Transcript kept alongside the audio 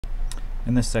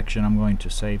In this section I'm going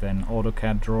to save an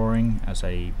AutoCAD drawing as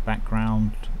a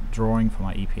background drawing for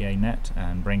my EPAnet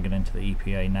and bring it into the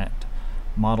EPAnet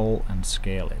model and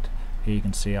scale it. Here you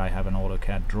can see I have an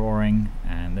AutoCAD drawing,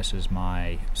 and this is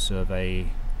my survey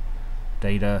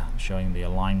data showing the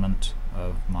alignment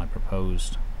of my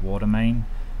proposed water main,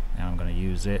 and I'm going to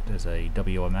use it as a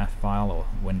WMF file or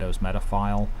Windows Meta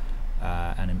file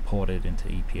and import it into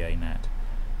EPAnet.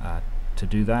 To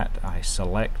do that, I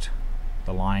select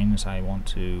the lines I want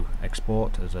to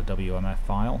export as a WMF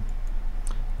file,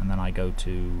 and then I go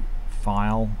to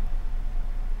File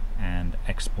and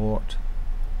Export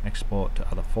to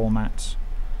other formats,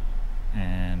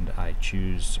 and I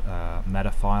choose Meta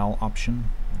File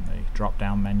option in the drop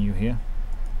down menu here.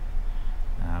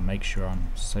 Make sure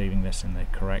I'm saving this in the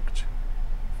correct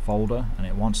folder, and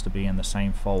it wants to be in the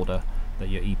same folder that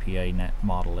your EPAnet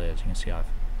model is. You can see I've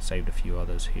saved a few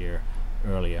others here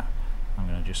earlier. I'm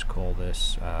going to just call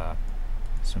this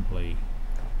simply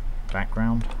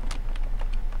background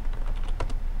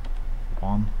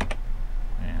 1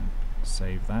 and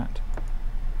save that.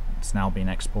 It's now been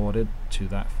exported to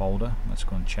that folder. Let's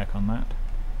go and check on that.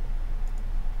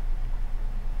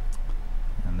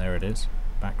 And there it is,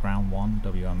 background 1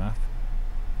 WMF.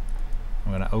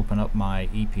 I'm going to open up my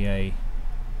EPAnet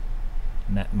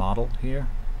model here,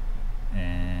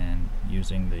 and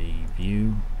using the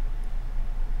view,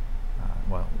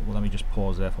 well, let me just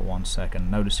pause there for 1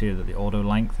 second. Notice here that the auto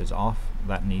length is off.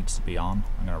 That needs to be on.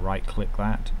 I'm going to right click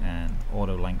that and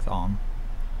auto length on,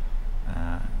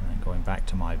 and then going back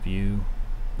to my view,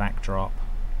 backdrop,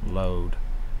 load,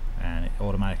 and it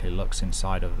automatically looks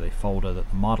inside of the folder that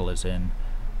the model is in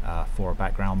for a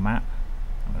background map.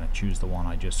 I'm going to choose the one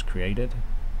I just created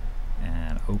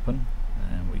and open,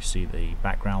 and we see the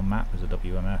background map as a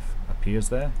WMF appears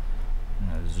there.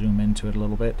 Zoom into it a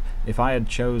little bit. If I had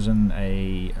chosen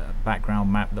a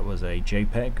background map that was a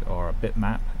JPEG or a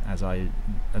bitmap, as I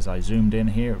zoomed in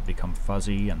here, it would become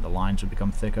fuzzy and the lines would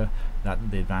become thicker. That's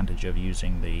the advantage of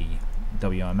using the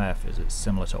WMF, is it's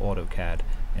similar to AutoCAD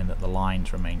in that the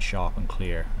lines remain sharp and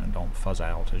clear and don't fuzz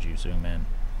out as you zoom in.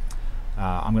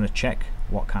 I'm going to check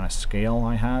what kind of scale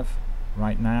I have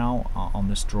right now on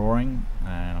this drawing,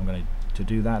 and I'm going to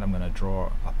do that I'm going to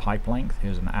draw a pipe length.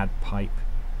 Here's an add pipe.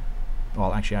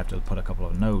 Well, actually I have to put a couple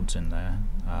of nodes in there,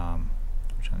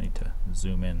 which I need to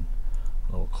zoom in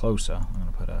a little closer. I'm going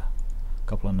to put a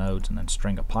couple of nodes and then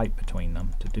string a pipe between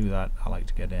them. To do that, I like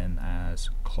to get in as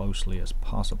closely as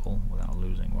possible without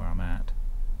losing where I'm at.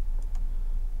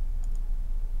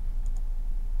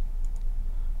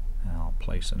 And I'll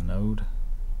place a node.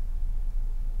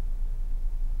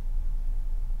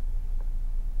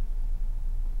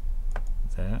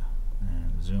 There,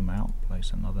 and zoom out,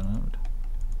 place another node.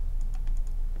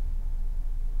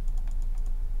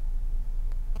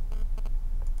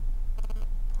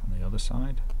 On the other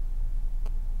side.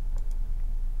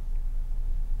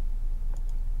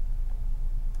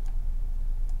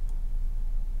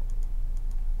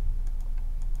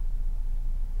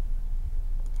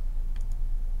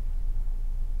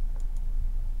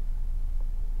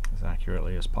 As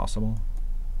accurately as possible.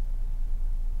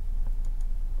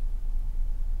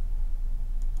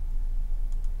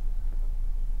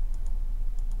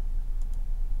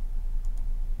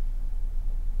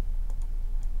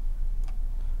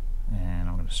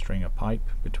 String a pipe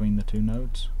between the two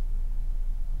nodes.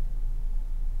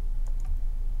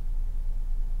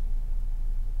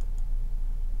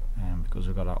 And because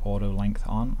we've got our auto length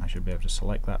on, I should be able to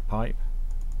select that pipe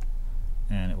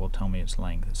and it will tell me its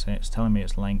length. It's telling me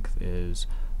its length is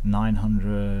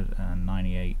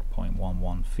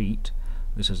 998.11 feet.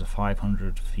 This is a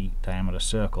 500 feet diameter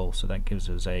circle, so that gives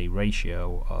us a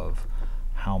ratio of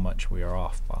how much we are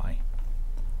off by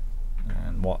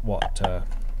and what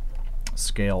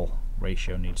scale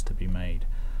ratio needs to be made.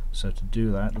 So to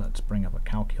do that, let's bring up a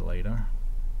calculator.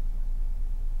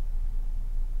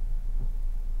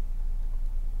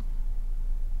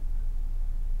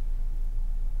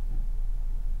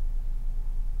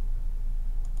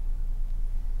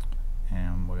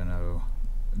 And we're going to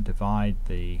divide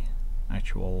the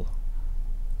actual,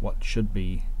 what should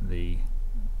be the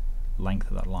length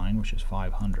of that line, which is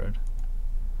 500.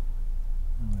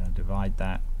 I'm going to divide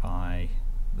that by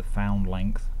the found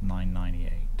length,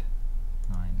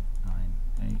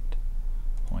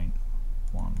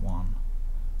 998.11,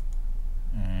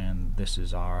 and this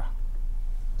is our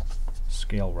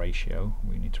scale ratio.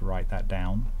 We need to write that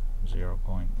down,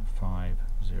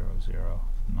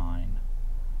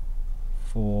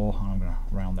 0.50094. I'm going to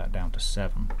round that down to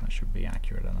 7. That should be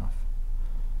accurate enough.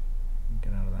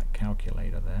 Get out of that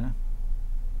calculator there.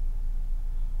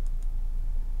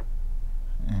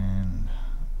 And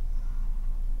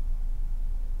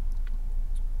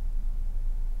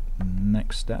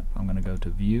next step, I'm going to go to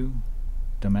View,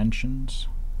 Dimensions,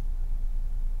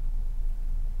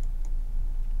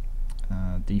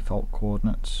 Default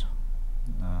Coordinates,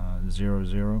 0,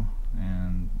 0,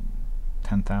 and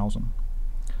 10,000.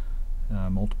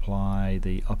 Multiply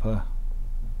the upper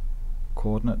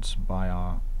coordinates by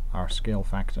our scale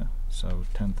factor, so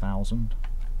 10,000.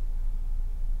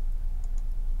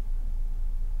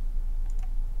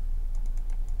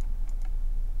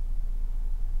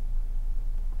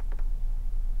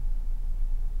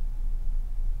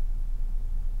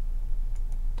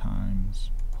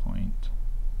 Times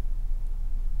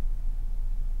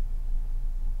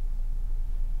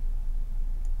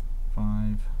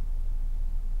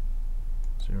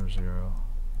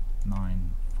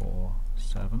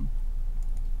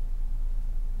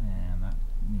and that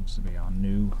needs to be our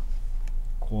new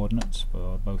coordinates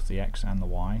for both the x and the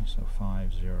y, so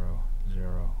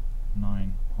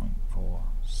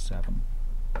 5009.47.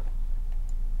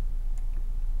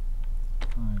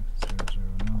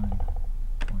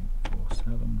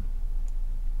 5009.47.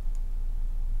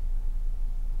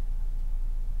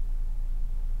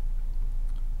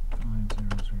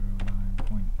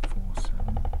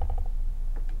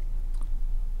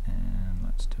 And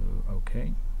let's do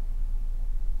OK.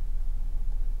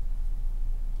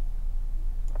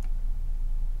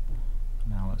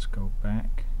 Now let's go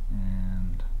back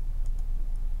and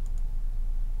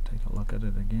take a look at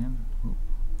it again. Oop,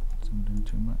 I'm doing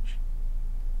too much.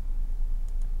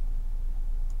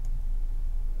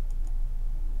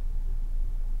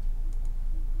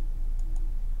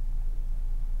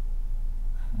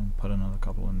 And put another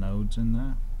couple of nodes in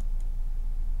there.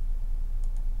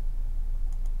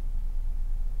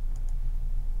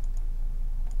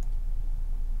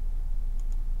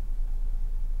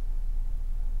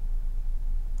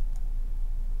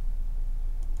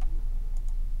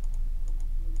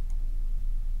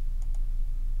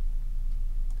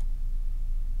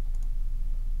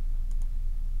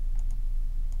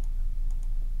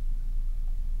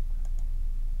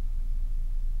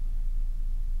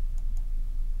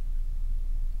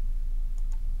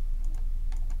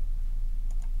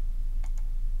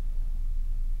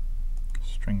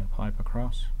 String the pipe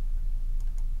across.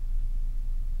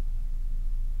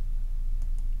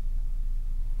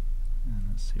 And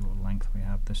let's see what length we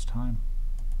have this time.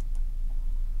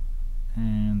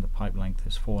 And the pipe length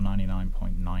is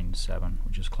 499.97,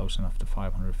 which is close enough to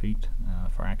 500 feet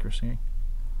for accuracy.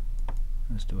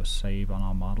 Let's do a save on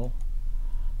our model.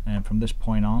 And from this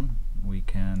point on, we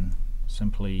can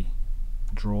simply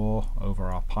draw over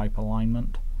our pipe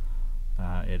alignment.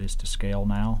 It is to scale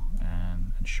now,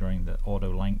 and ensuring the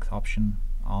auto length option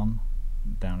on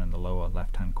down in the lower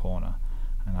left hand corner,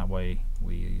 and that way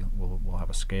we'll have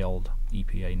a scaled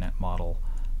EPAnet model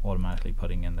automatically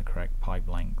putting in the correct pipe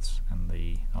lengths and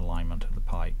the alignment of the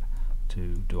pipe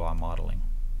to do our modeling.